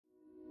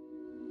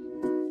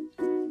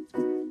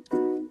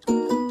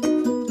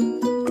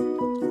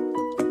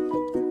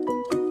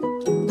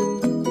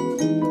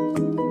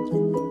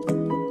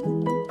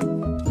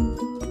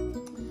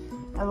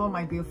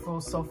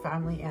beautiful soul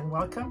family, and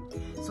welcome.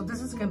 So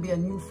this is going to be a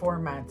new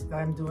format that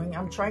I'm doing.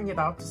 I'm trying it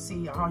out to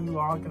see how you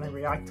all are going to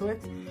react to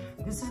it.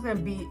 This is going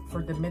to be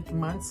for the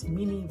mid-months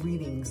mini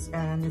readings,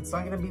 and it's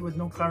not going to be with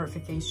no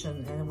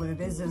clarification. And what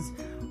it is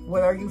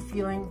what are you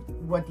feeling,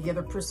 what the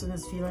other person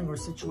is feeling or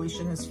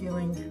situation is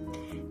feeling,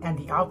 and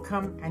the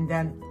outcome, and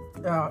then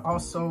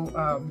also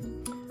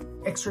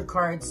extra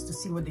cards to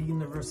see what the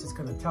universe is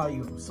going to tell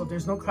you. So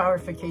there's no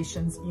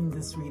clarifications in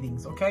this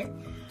readings, okay?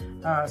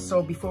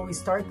 So before we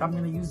start, I'm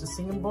going to use the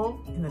singing bowl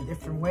in a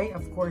different way.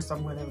 Of course,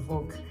 I'm going to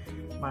invoke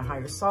my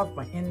higher self,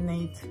 my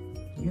innate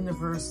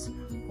universe,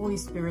 Holy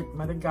Spirit,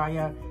 Mother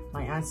Gaia,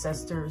 my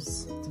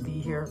ancestors to be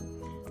here,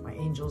 my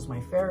angels, my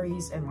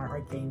fairies, and my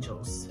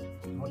archangels.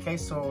 Okay,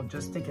 so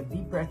just take a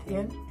deep breath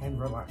in and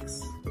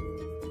relax.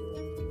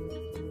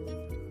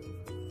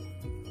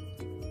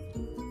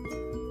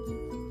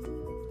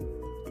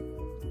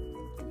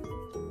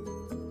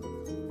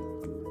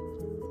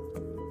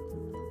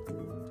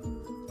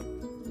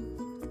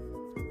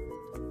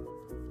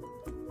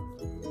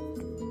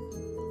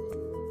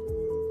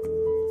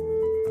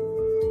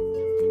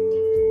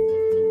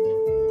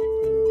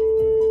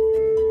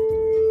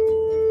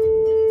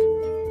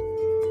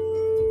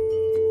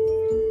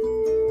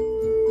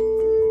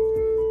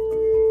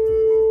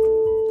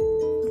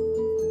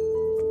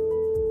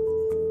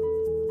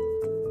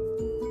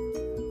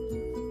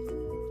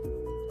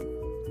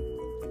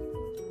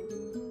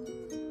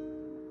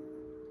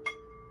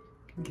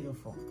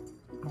 Beautiful.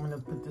 I'm going to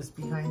put this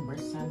behind where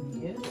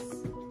Sandy is.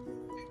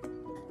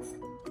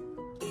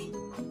 She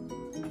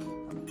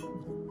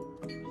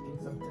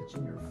thinks I'm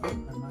touching your foot.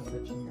 I'm not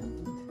touching your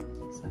feet.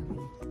 Sandy,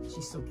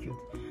 she's so cute.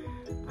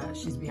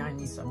 She's behind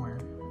me somewhere.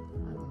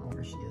 I don't know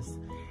where she is.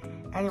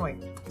 Anyway,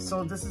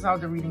 so this is how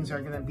the readings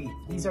are going to be.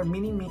 These are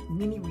mini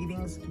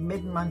readings,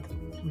 mid-month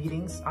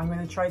readings. I'm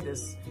going to try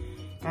this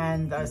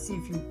and see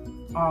if you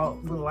all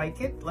will like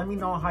it. Let me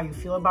know how you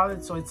feel about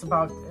it. So it's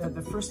about,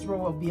 the first row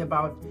will be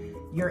about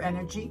your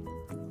energy,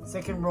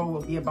 second row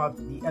will be about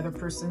the other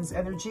person's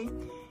energy,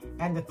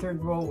 and the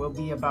third row will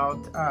be about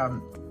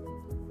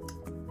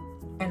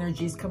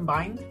energies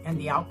combined and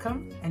the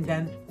outcome, and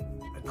then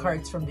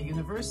cards from the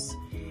universe.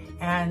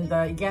 And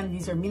again,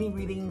 these are mini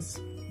readings,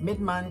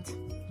 mid-month,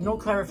 no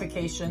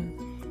clarification,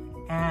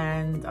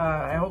 and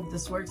I hope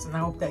this works, and I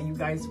hope that you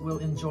guys will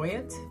enjoy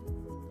it.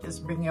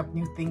 Just bringing up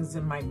new things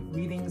in my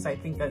readings. I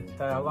think that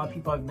a lot of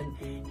people have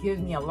been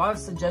giving me a lot of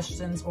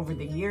suggestions over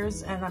the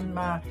years, and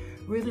I'm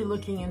really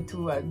looking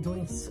into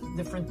doing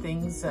different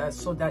things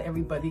so that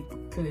everybody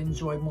could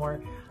enjoy more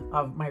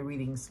of my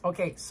readings.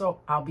 Okay, so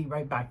I'll be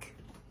right back.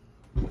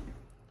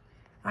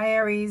 Hi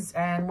Aries,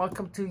 and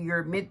welcome to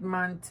your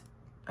mid-month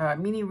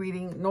mini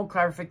reading, no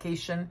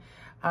clarification.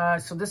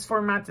 So this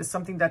format is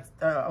something that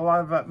a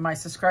lot of my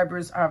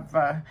subscribers have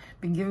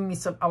been giving me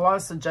a lot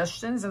of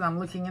suggestions, and I'm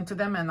looking into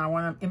them, and I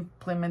want to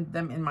implement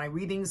them in my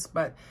readings.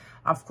 But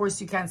of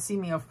course, you can't see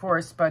me, of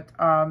course, but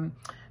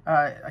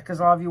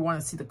because all of you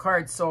want to see the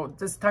cards. So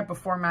this type of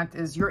format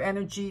is your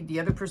energy, the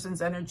other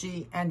person's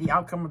energy, and the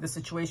outcome of the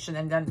situation,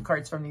 and then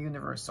cards from the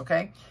universe,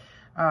 okay?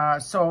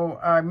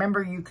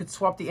 Remember, you could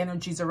swap the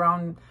energies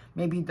around.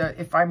 Maybe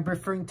if I'm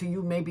referring to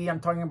you, maybe I'm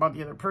talking about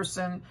the other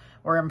person,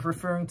 or I'm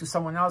referring to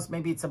someone else,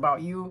 maybe it's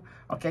about you.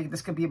 Okay,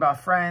 this could be about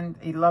a friend,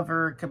 a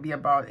lover, it could be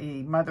about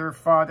a mother,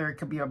 father, it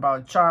could be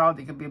about a child,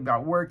 it could be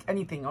about work,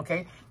 anything,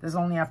 okay? It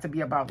doesn't only have to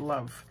be about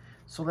love.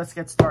 So let's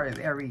get started,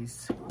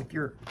 Aries, with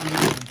your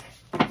reading.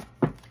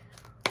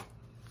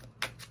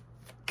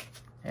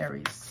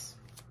 Aries.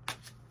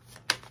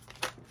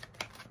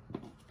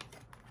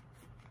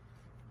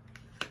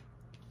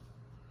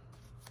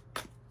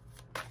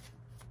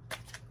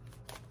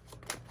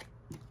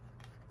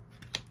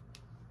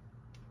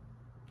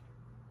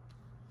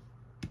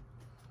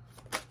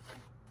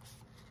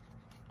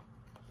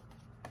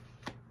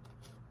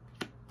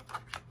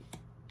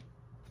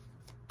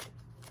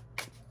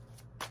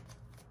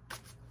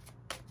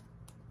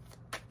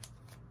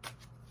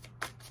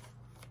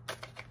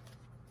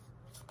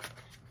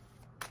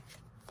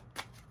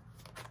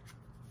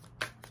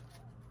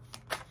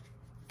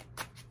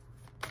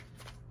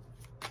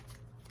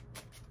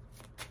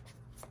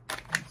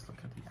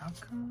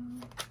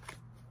 Outcome.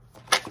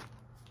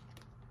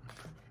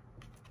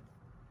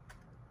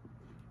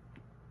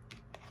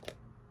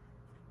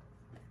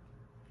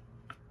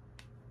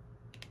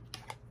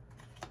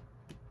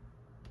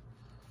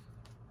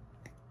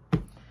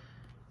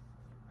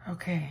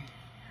 Okay,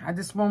 at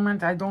this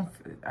moment,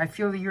 I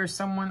feel that you're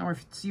someone, or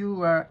if it's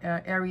you,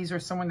 Aries, or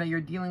someone that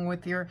you're dealing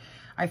with here,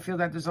 I feel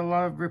that there's a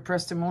lot of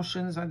repressed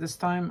emotions at this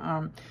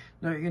time.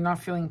 You're not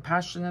feeling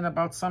passionate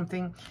about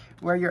something.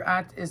 Where you're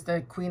at is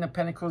the Queen of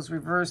Pentacles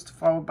reversed,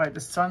 followed by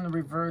the Sun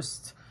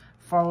reversed,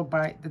 followed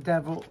by the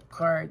Devil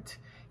card.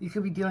 You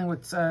could be dealing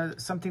with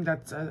something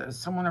that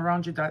someone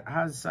around you that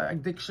has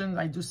addiction.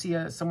 I do see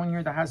someone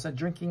here that has a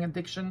drinking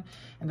addiction,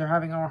 and they're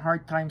having a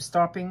hard time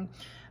stopping.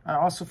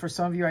 Also, for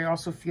some of you, I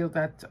also feel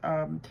that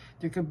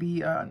there could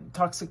be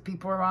toxic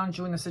people around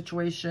you in a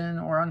situation,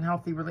 or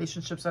unhealthy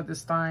relationships at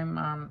this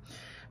time.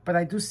 But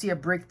I do see a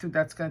breakthrough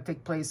that's going to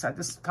take place at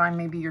this time.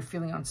 Maybe you're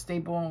feeling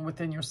unstable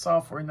within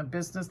yourself or in the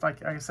business.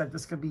 Like I said,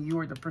 this could be you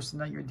or the person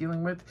that you're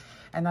dealing with.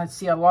 And I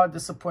see a lot of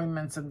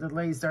disappointments and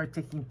delays that are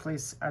taking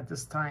place at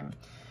this time.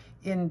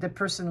 In the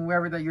person,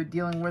 whoever that you're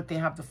dealing with, they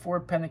have the 4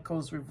 of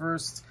Pentacles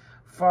reversed,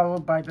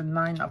 followed by the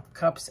 9 of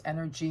Cups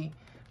energy,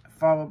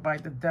 followed by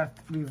the Death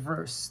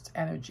reversed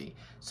energy.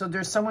 So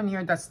there's someone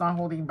here that's not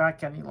holding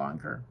back any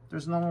longer.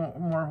 There's no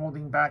more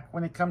holding back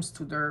when it comes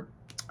to their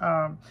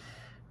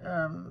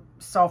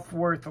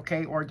self-worth,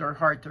 okay, or their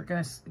heart.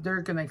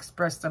 They're gonna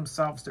express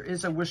themselves. There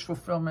is a wish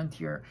fulfillment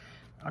here,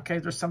 okay.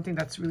 There's something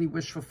that's really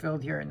wish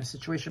fulfilled here in the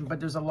situation, but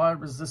there's a lot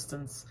of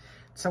resistance.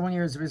 Someone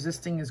here is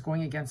resisting, is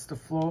going against the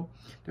flow.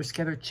 They're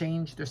scared of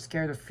change. They're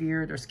scared of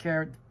fear. They're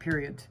scared,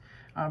 period,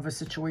 of a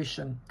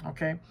situation,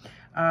 okay.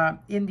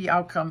 In the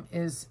outcome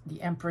is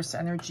the Empress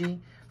energy,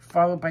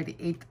 followed by the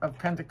 8 of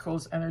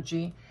Pentacles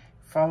energy,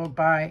 followed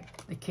by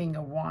the King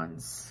of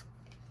Wands.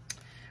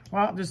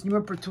 Well, there's new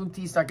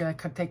opportunities that are going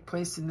to take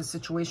place in this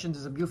situation.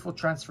 There's a beautiful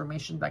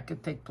transformation that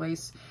could take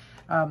place.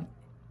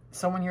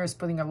 Someone here is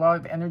putting a lot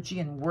of energy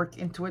and work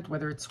into it,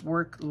 whether it's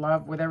work,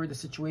 love, whatever the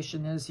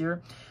situation is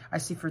here. I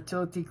see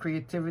fertility,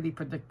 creativity,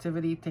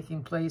 productivity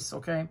taking place,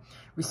 okay?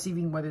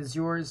 Receiving what is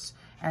yours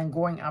and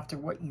going after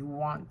what you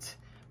want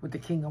with the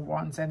King of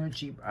Wands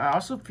energy. I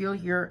also feel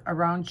here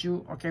around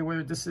you, okay,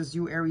 whether this is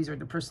you, Aries, or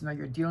the person that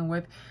you're dealing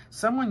with,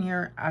 someone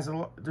here has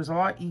there's a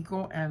lot of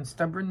ego and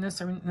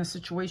stubbornness in this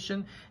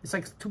situation. It's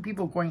like 2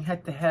 people going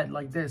head to head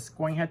like this,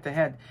 going head to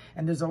head.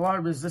 And there's a lot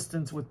of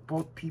resistance with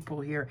both people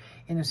here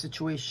in a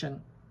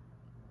situation,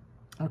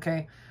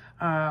 okay?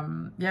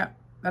 Yeah,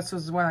 that's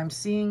what I'm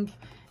seeing.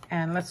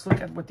 And let's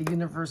look at what the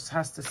universe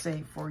has to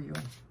say for you,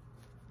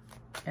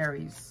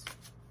 Aries.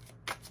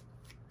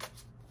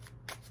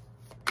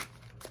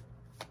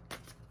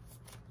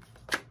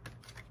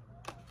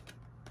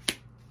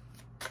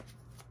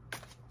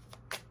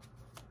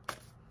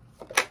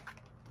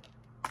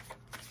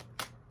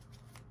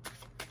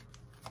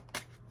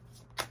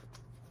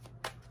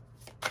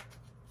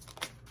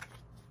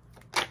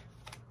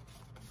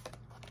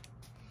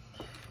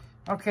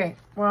 Okay,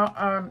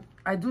 well,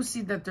 I do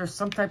see that there's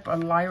some type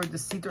of lie or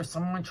deceit or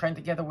someone trying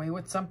to get away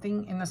with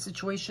something in a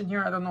situation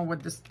here. I don't know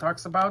what this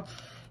talks about.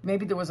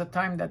 Maybe there was a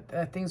time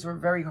that things were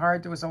very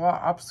hard. There was a lot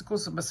of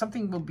obstacles, but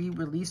something will be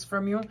released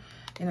from you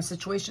in a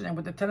situation. And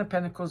with the 10 of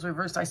Pentacles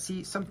reversed, I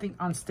see something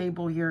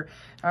unstable here.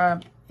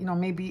 You know,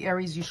 maybe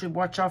Aries, you should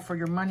watch out for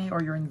your money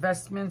or your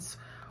investments,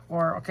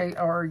 or okay,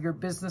 or your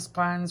business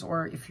plans,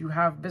 or if you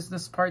have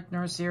business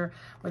partners here,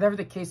 whatever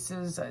the case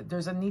is,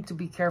 there's a need to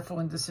be careful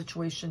in this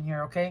situation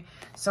here, okay?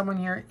 Someone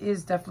here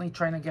is definitely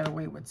trying to get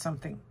away with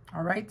something,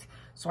 all right?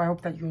 So I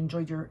hope that you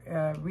enjoyed your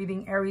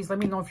reading, Aries. Let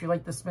me know if you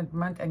like this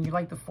month and you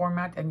like the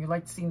format and you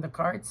like seeing the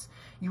cards.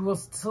 You will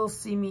still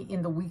see me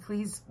in the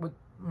weeklies with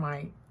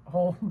my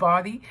whole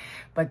body,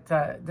 but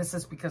this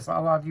is because a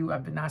lot of you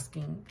have been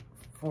asking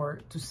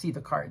to see the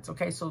cards,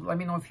 okay? So let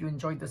me know if you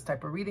enjoyed this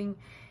type of reading.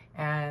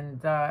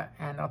 And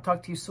I'll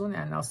talk to you soon,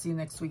 and I'll see you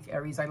next week,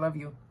 Aries. I love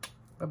you.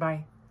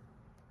 Bye-bye.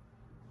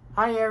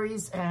 Hi,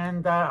 Aries,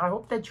 and I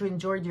hope that you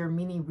enjoyed your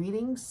mini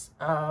readings,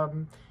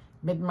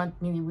 mid-month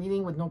mini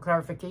reading with no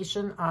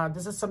clarification.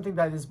 This is something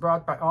that is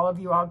brought by all of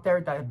you out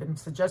there that have been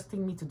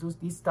suggesting me to do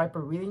these type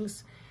of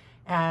readings.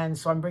 And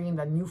so I'm bringing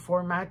the new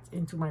format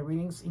into my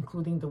readings,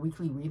 including the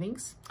weekly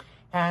readings.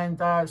 And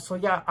so,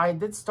 yeah, I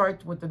did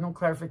start with the no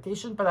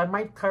clarification, but I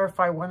might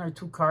clarify 1 or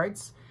 2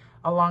 cards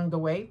along the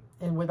way,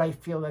 and what I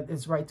feel that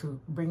is right to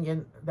bring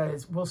in,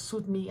 that will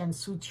suit me and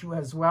suit you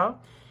as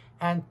well.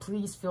 And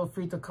please feel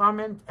free to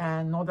comment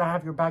and know that I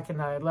have your back, and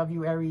I love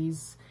you,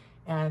 Aries,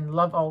 and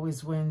love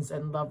always wins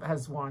and love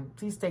has won.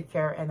 Please take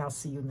care, and I'll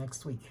see you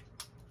next week.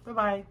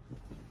 Bye-bye.